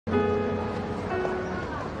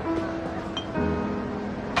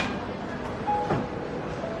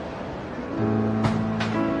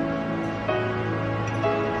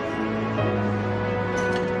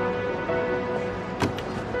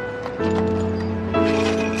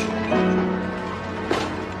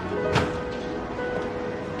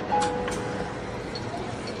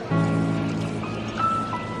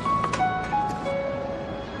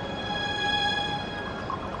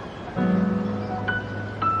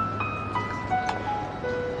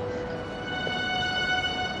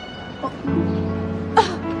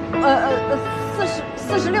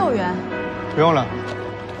46元。不用了，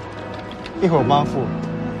一会儿我帮付。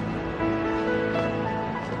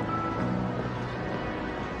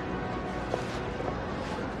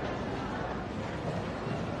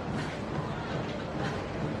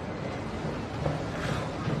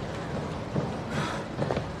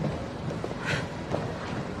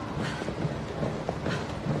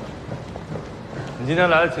你今天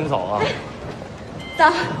来的挺早啊。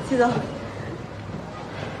早，齐总。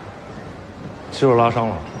肌肉拉伤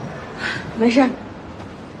了。没事。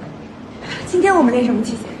今天我们练什么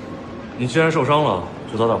器械？你既然受伤了，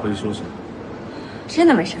就早点回去休息。真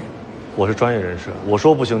的没事。我是专业人士，我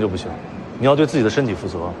说不行就不行，你要对自己的身体负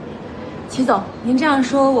责。齐总，您这样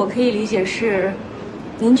说，我可以理解是，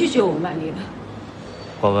您拒绝我们万丽了。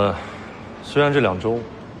管文，虽然这2周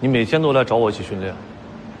你每天都来找我一起训练，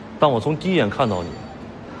但我从第一眼看到你，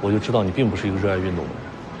我就知道你并不是一个热爱运动的人，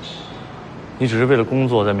你只是为了工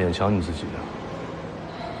作在勉强你自己。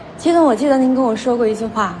齐总，我记得您跟我说过一句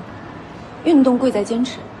话，运动贵在坚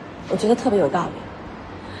持，我觉得特别有道理。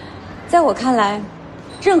在我看来，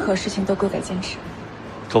任何事情都贵在坚持。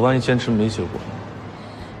可万一坚持没结果，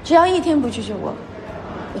只要一天不拒绝我，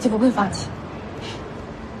我就不会放弃。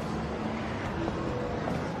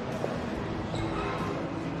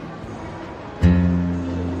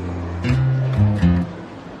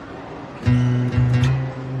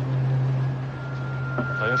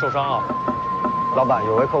小英受伤啊。老板，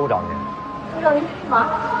有位客户找您。齐总，您忙，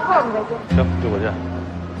一会儿我们再见。行，一会儿见。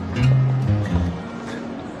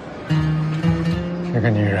这个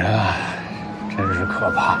女人啊，真是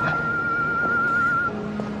可怕。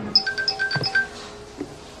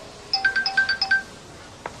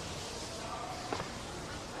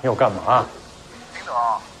你要干嘛？领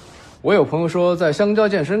导，我有朋友说在香蕉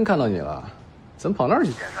健身看到你了，怎么跑那儿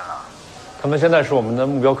去健身了？他们现在是我们的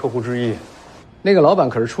目标客户之一。那个老板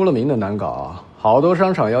可是出了名的难搞，好多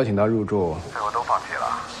商场邀请他入驻，最后都放弃了。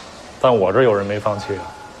但我这有人没放弃啊。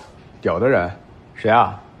有的人？谁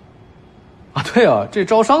啊？啊，对啊，这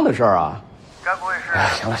招商的事儿啊。该不会是……哎，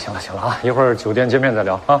行了啊，一会儿酒店见面再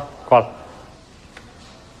聊啊，挂了。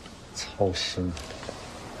操心。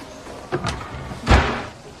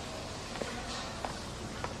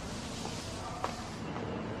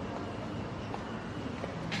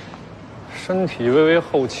身体微微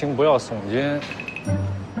后倾，不要耸肩。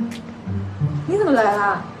你怎么来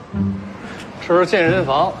了？这是健身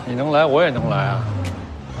房，你能来，我也能来啊。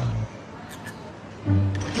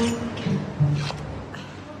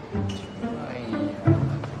哎呀，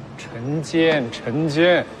沉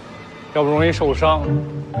肩，要不容易受伤。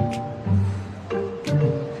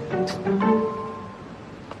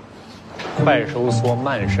快收缩，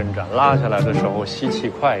慢伸展，拉下来的时候吸气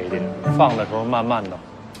快一点，放的时候慢慢的。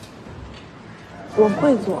我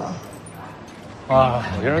会做。啊，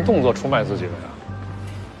有些人动作出卖自己的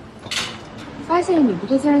呀。发现你不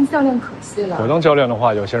做健身教练可惜了。我当教练的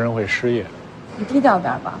话，有些人会失业。你低调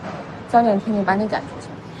点吧，教练听见把你赶出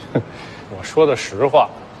去。我说的实话。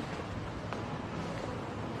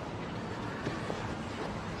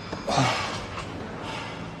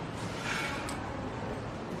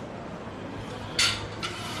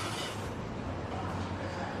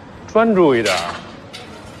专注一点。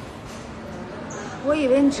我以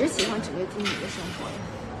为你只喜欢纸醉金迷的生活呀。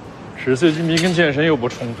纸醉金迷跟健身又不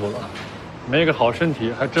冲突了，没个好身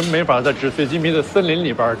体，还真没法在纸醉金迷的森林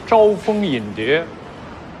里边招蜂引蝶。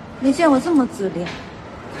没见过这么自恋。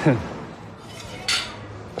哼，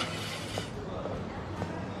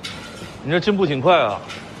你这进步挺快啊，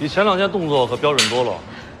比前2天动作可标准多了。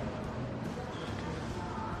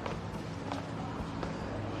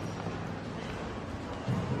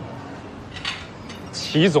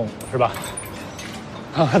齐总是吧？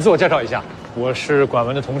啊，自我介绍一下，我是管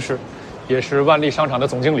文的同事，也是万丽商场的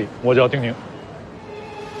总经理，我叫丁宁。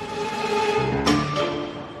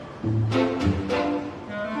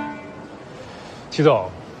齐总，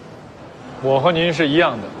我和您是一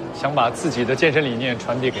样的，想把自己的健身理念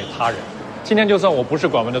传递给他人。今天就算我不是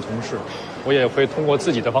管文的同事，我也会通过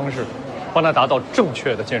自己的方式，帮他达到正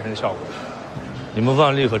确的健身效果。你们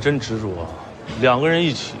万丽可真执着啊，2个人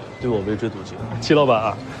一起对我围追堵截。齐老板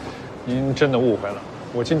啊，您真的误会了，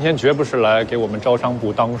我今天绝不是来给我们招商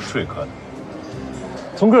部当说客的。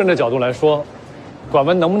从个人的角度来说，管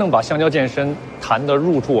文能不能把香蕉健身谈得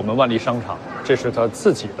入驻我们万丽商场，这是他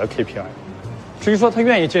自己的 KPI。至于说他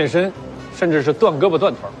愿意健身，甚至是断胳膊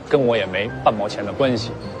断腿，跟我也没半毛钱的关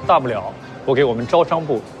系。大不了我给我们招商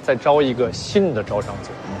部再招一个新的招商组。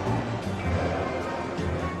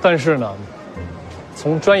但是呢，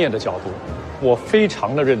从专业的角度，我非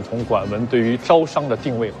常的认同管文对于招商的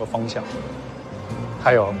定位和方向。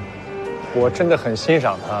还有，我真的很欣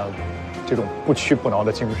赏他这种不屈不挠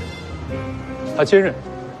的精神。他坚韧、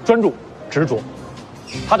专注、执着，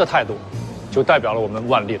他的态度就代表了我们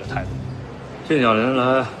万丽的态度。这2年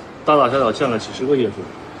来，大大小小见了几10个业主，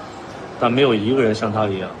但没有一个人像他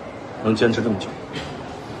一样能坚持这么久。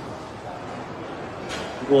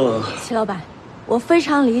不过，齐老板，我非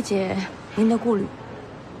常理解您的顾虑。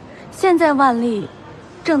现在万丽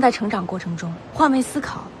正在成长过程中，换位思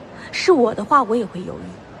考，是我的话我也会犹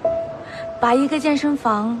豫。把一个健身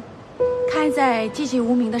房开在寂寂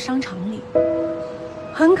无名的商场里，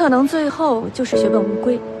很可能最后就是血本无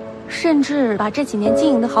归，甚至把这几年经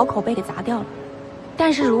营的好口碑给砸掉了。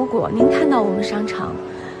但是如果您看到我们商场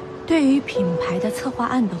对于品牌的策划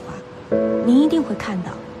案的话，您一定会看到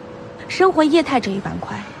生活业态这一板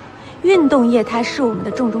块，运动业态是我们的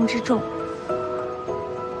重中之重。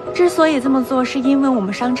之所以这么做，是因为我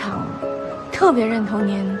们商场特别认同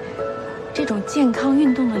您这种健康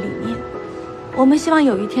运动的理念。我们希望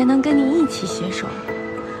有一天能跟您一起携手，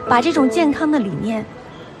把这种健康的理念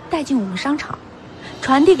带进我们商场，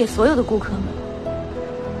传递给所有的顾客们。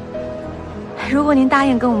如果您答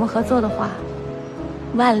应跟我们合作的话，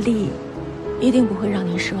万丽一定不会让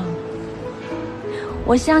您失望。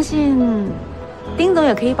我相信丁总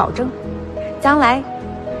也可以保证，将来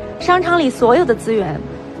商场里所有的资源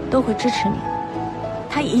都会支持你，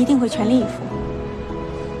他一定会全力以赴。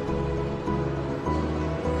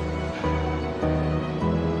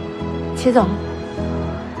齐总，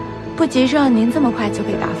不急着您这么快就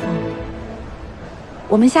给答复，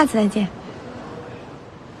我们下次再见。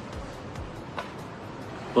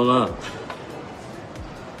文文，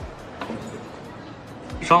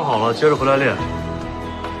伤好了接着回来练，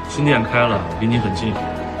新店开了，离你很近。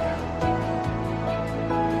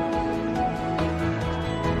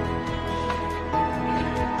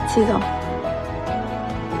齐总，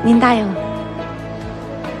您答应了。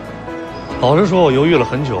老实说，我犹豫了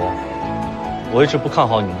很久，我一直不看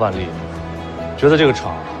好你们万丽，觉得这个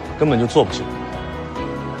厂根本就做不起来。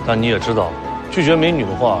但你也知道，拒绝美女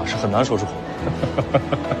的话是很难说出口的。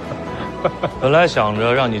本来想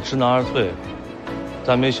着让你知难而退，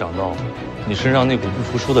但没想到你身上那股不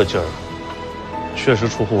服输的劲儿，确实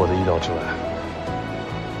出乎我的意料之外。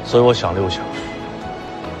所以我想了又想，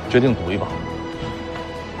决定赌一把。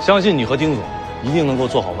相信你和丁总一定能够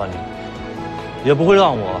做好万丽，也不会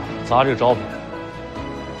让我砸这个招牌。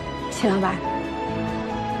齐老板，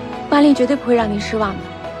万丽绝对不会让您失望的。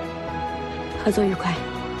合作愉快。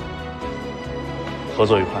合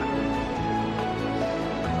作愉快。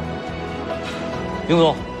丁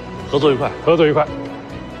总，合作愉快。合作愉快。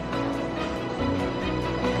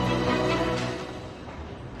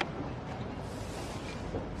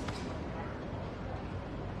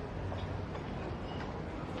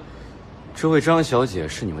这位张小姐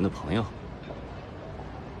是你们的朋友？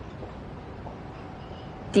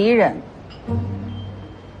敌人。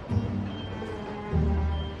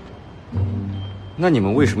那你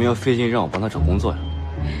们为什么要费劲让我帮她找工作呀？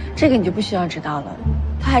这个你就不需要知道了，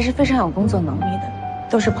他还是非常有工作能力的，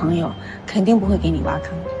都是朋友，肯定不会给你挖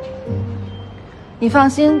坑。你放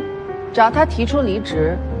心，只要他提出离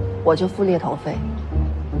职，我就付猎头费。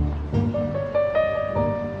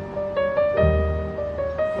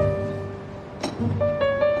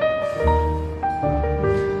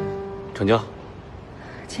成交。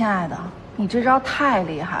亲爱的，你这招太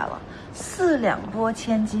厉害了，4两拨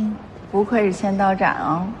千斤，不愧是千刀斩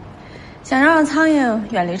哦。想让苍蝇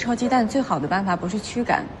远离臭鸡蛋，最好的办法不是驱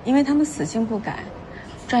赶，因为他们死性不改，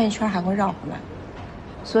转一圈还会绕回来。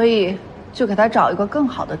所以就给他找一个更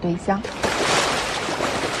好的对象。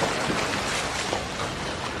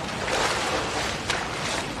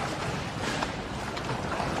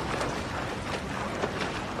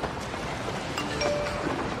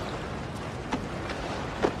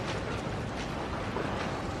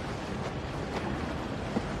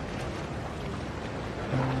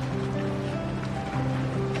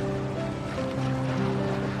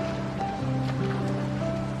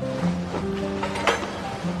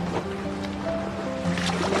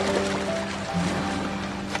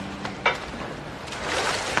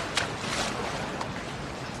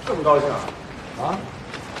这么高兴啊？啊？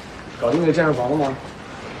搞定那健身房了吗？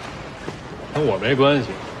跟我没关系，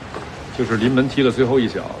就是临门踢了最后一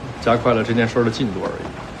脚，加快了这件事的进度而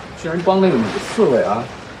已。居然帮那个女刺猬啊？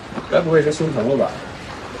该不会是心疼了吧？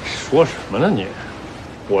说什么呢你？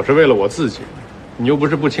我是为了我自己，你又不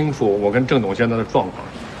是不清楚我跟郑董现在的状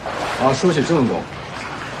况。啊，说起郑总，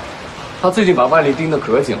他最近把万丽盯得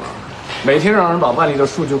可紧了，每天让人把万丽的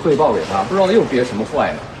数据汇报给他，不知道又憋什么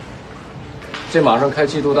坏呢。这马上开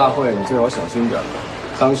季度大会，你最好小心点，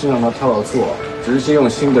当心让他跳到错，直接用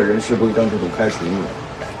新的人事规章制度开除你。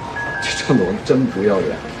这郑董真不要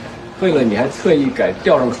脸。为了你还特意改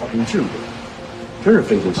调上考评制度，真是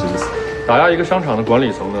费尽心思。打压一个商场的管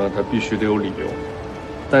理层呢，他必须得有理由。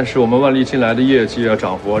但是我们万历近来的业绩啊、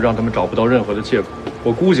涨幅啊，让他们找不到任何的借口。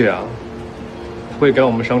我估计啊，会改我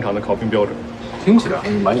们商场的考评标准。听起来还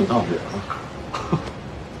是蛮有道理的。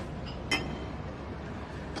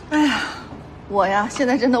哎呀，我呀，现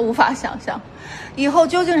在真的无法想象，以后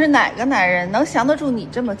究竟是哪个男人能降得住你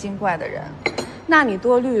这么精怪的人？那你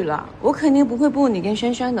多虑了，我肯定不会步你跟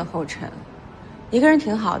萱萱的后尘。一个人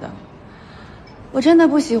挺好的，我真的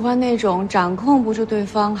不喜欢那种掌控不住对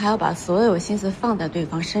方，还要把所有心思放在对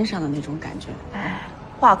方身上的那种感觉。哎，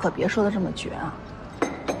话可别说的这么绝啊。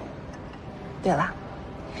对了，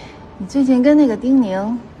你最近跟那个丁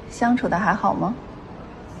宁相处的还好吗？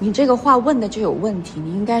你这个话问的就有问题，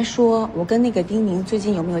你应该说我跟那个丁宁最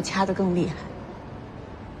近有没有掐得更厉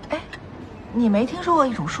害？哎，你没听说过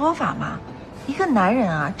一种说法吗？一个男人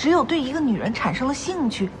啊，只有对一个女人产生了兴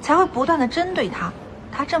趣，才会不断的针对她。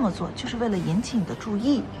他这么做就是为了引起你的注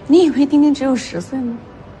意。你以为丁丁只有10岁吗？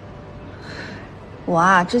我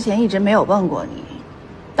啊，之前一直没有问过你，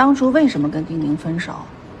当初为什么跟丁宁分手？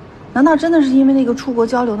难道真的是因为那个出国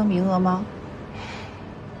交流的名额吗？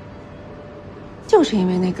就是因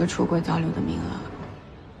为那个出国交流的名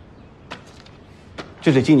额。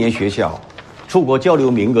这是今年学校出国交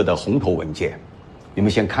流名额的红头文件，你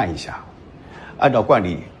们先看一下。按照惯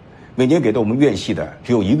例，每年给到我们院系的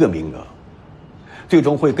只有1个名额，最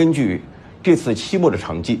终会根据这次期末的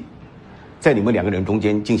成绩，在你们2个人中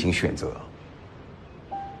间进行选择。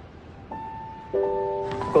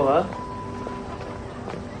管文，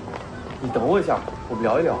你等我一下，我们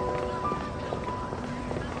聊一聊。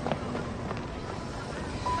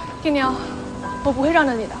丁宁，我不会让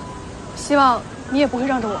着你的，希望你也不会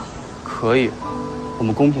让着我。可以，我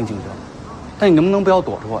们公平竞争，但你能不能不要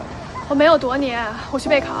躲着我呀？我没有躲你，我去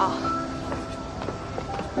备考。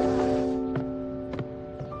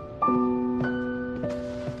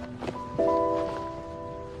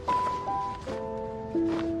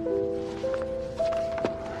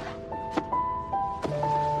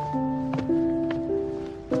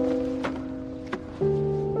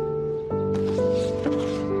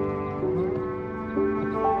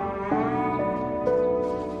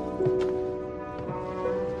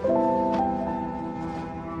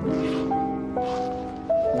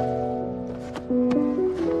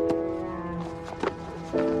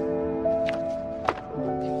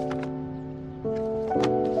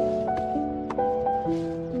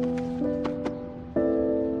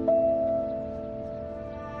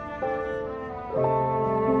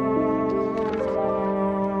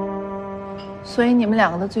所以你们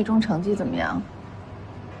2个的最终成绩怎么样？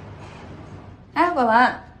哎，管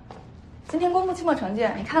文，今天公布期末成绩，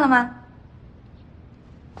你看了吗？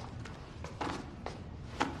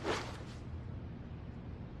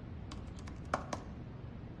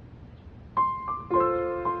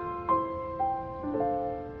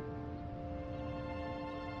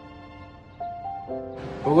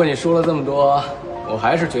不过你说了这么多，我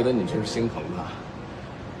还是觉得你真是心疼他。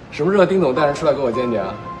什么时候丁总带人出来跟我见见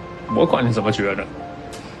啊？我管你怎么觉着。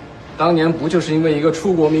当年不就是因为一个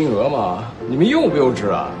出国名额吗？你们幼不幼稚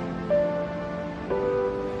啊？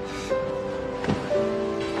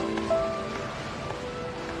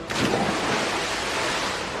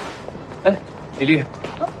哎，李丽，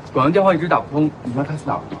管文电话一直打不通，你让他去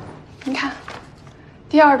哪儿？你看，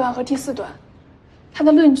第2段和第4段，他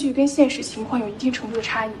的论据跟现实情况有一定程度的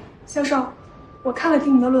差异。教授，我看了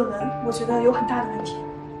丁宁的论文，我觉得有很大的问题。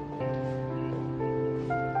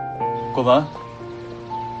管文，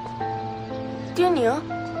丁宁，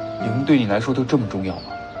宁对你来说都这么重要吗？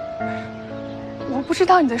我不知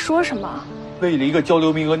道你在说什么。为了一个交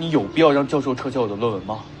流名额，你有必要让教授撤销我的论文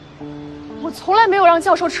吗？我从来没有让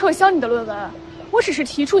教授撤销你的论文，我只是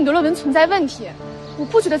提出你的论文存在问题，我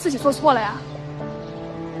不觉得自己做错了呀。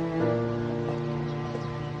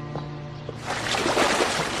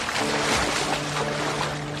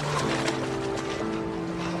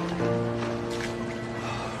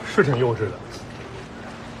是挺幼稚的，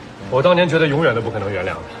我当年觉得永远都不可能原谅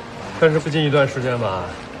他，但是最近一段时间吧，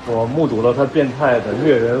我目睹了他变态的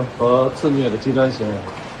虐人和自虐的极端行为，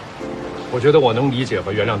我觉得我能理解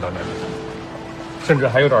和原谅当年的他，甚至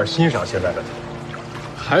还有点欣赏现在的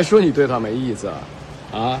他。还说你对他没意思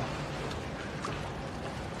啊？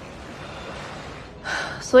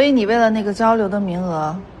所以你为了那个交流的名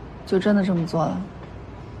额，就真的这么做了？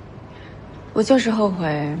我就是后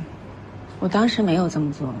悔，我当时没有这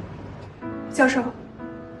么做。教授，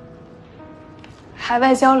海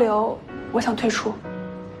外交流，我想退出。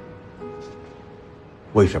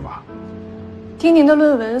为什么？丁宁的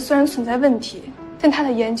论文虽然存在问题，但他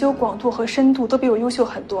的研究广度和深度都比我优秀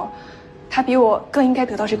很多，他比我更应该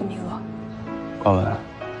得到这个名额。管文，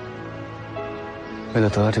为了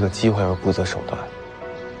得到这个机会而不择手段，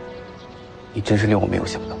你真是令我没有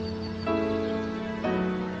想到。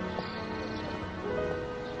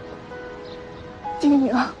丁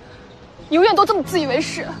宁，你永远都这么自以为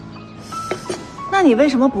是。那你为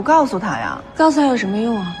什么不告诉他呀？告诉他有什么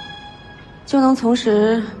用啊？就能重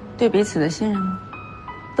拾对彼此的信任吗？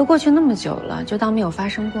都过去那么久了，就当没有发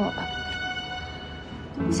生过吧。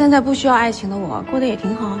现在不需要爱情的我，过得也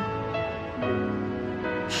挺好啊。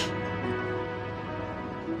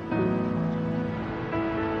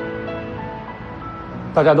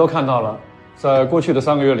大家都看到了，在过去的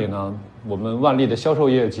3个月里呢，我们万丽的销售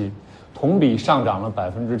业绩同比上涨了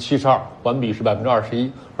72%，环比是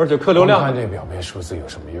21%，而且客流量……看这表面数字有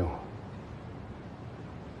什么用？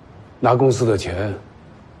拿公司的钱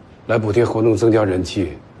来补贴活动增加人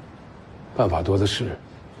气，办法多的是。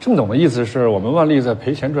郑总的意思是我们万丽在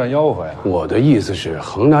赔钱赚吆喝呀？我的意思是，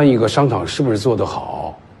衡量一个商场是不是做得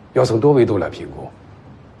好，要从多维度来评估。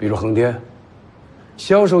比如横店，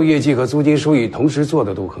销售业绩和租金收益同时做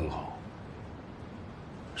的都很好，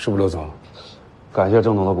是不是，罗总？感谢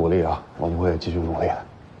郑总的鼓励啊，我们会继续努力的。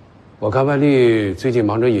我看万丽最近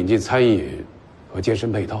忙着引进餐饮和健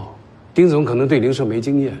身配套，丁总可能对零售没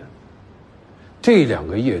经验。这2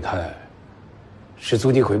个业态是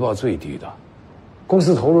租金回报最低的，公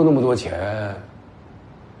司投入那么多钱，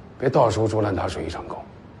别到时候竹篮打水一场空。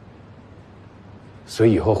所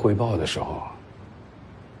以以后汇报的时候，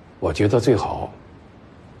我觉得最好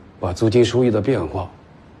把租金收益的变化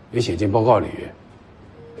也写进报告里，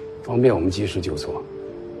方便我们及时纠错。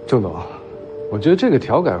郑总，我觉得这个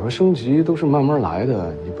调改和升级都是慢慢来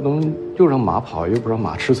的，你不能又让马跑又不让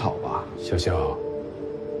马吃草吧？潇潇，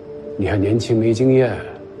你还年轻没经验，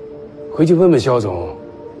回去问问肖总，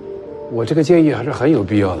我这个建议还是很有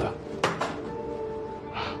必要的。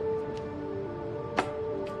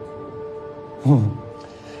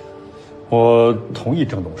我同意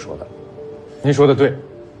郑总说的，您说的对。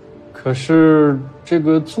可是这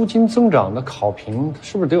个租金增长的考评，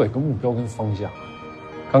是不是得有一个目标跟方向？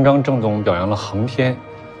刚刚郑总表扬了恒天，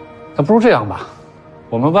那不如这样吧，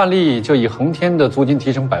我们万丽就以恒天的租金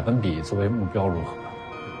提升比作为目标，如何？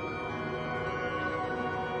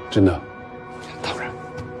真的？当然。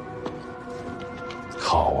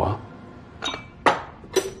好啊。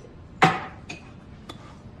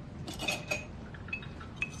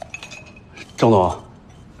郑总，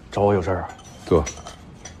找我有事儿啊？坐。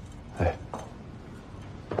哎，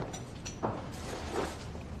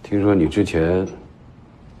听说你之前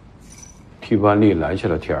替万丽拦下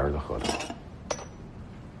了 TR 的合同。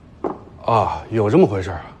啊，有这么回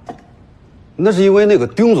事啊？那是因为那个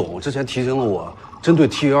丁总之前提醒了我，针对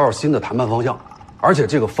TL 新的谈判方向，而且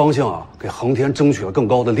这个方向啊，给恒天争取了更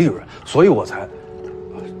高的利润，所以我才……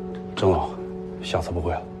郑总，下次不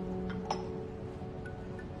会了。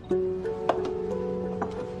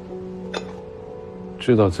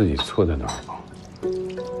知道自己错在哪儿吗？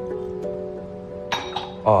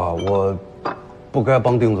啊，我不该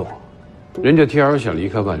帮丁总。人家 TL 想离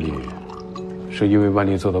开万丽，是因为万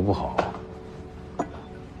丽做得不好；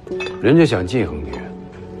人家想进恒天，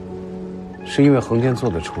是因为恒天做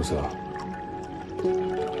得出色。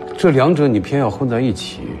这2者你偏要混在一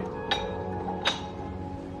起，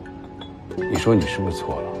你说你是不是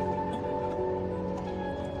错了？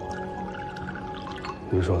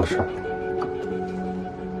您说的是。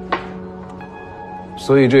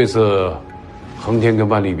所以这次恒天跟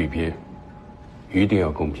万丽比拼，一定要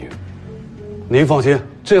公平。您放心，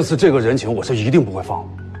这次这个人情我是一定不会放。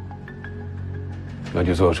那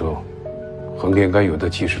就做出恒天该有的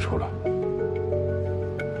气势出来。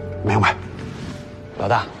明白。老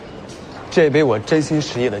大，这杯我真心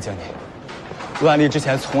实意的敬您。万丽之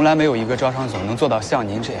前从来没有一个招商总能做到像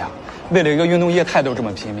您这样，为了一个运动业态都这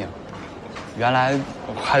么拼命。原来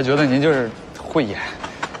我还觉得您就是会演，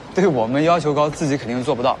对我们要求高，自己肯定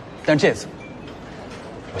做不到。但这次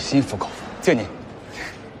我心服口服，敬您。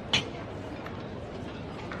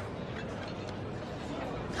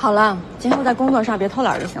好了，今后在工作上别偷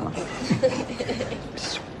懒就行了。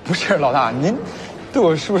不是老大，您对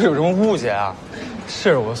我是不是有什么误解啊？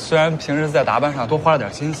是我虽然平时在打扮上多花了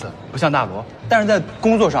点心思，不像大罗，但是在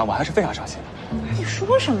工作上我还是非常上心的。你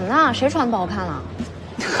说什么呢？谁穿的不好看了？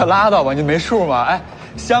可拉倒吧，你没数吗？哎，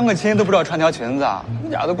相个亲都不知道穿条裙子啊，一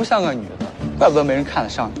点都不像个女的，怪不得没人看得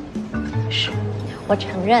上你。是，我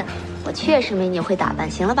承认，我确实没你会打扮，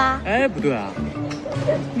行了吧？哎，不对啊，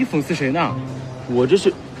你讽刺谁呢？我这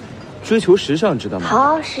是追求时尚，知道吗？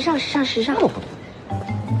好，时尚，时尚，时尚。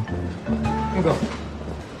那个，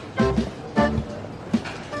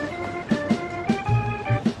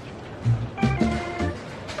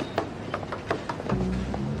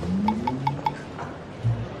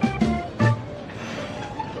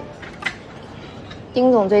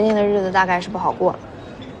丁总最近的日子大概是不好过了。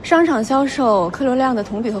商场销售、客流量的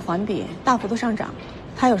同比和环比大幅度上涨，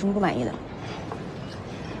他有什么不满意的？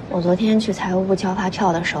我昨天去财务部交发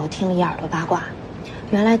票的时候，听了一耳朵八卦，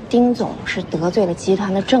原来丁总是得罪了集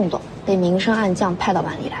团的郑总，被明升暗降派到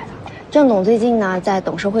万里来的。郑总最近呢，在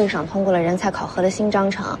董事会上通过了人才考核的新章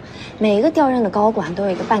程，每一个调任的高管都有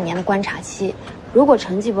一个半年的观察期，如果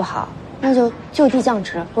成绩不好，那就就地降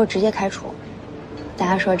职或直接开除。大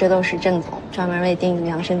家说这都是郑总专门为丁宁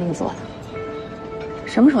量身定做的。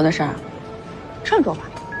什么时候的事儿？上周吧。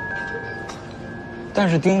但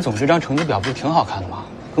是丁总这张成绩表不是挺好看的吗？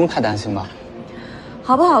不用太担心吧？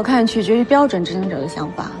好不好看取决于标准执行者的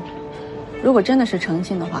想法。如果真的是诚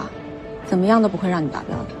信的话，怎么样都不会让你达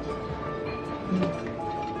标的。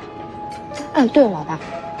哎，对了，老大，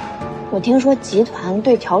我听说集团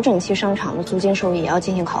对调整期商场的租金收益也要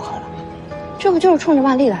进行考核了，这不就是冲着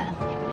万丽来的吗？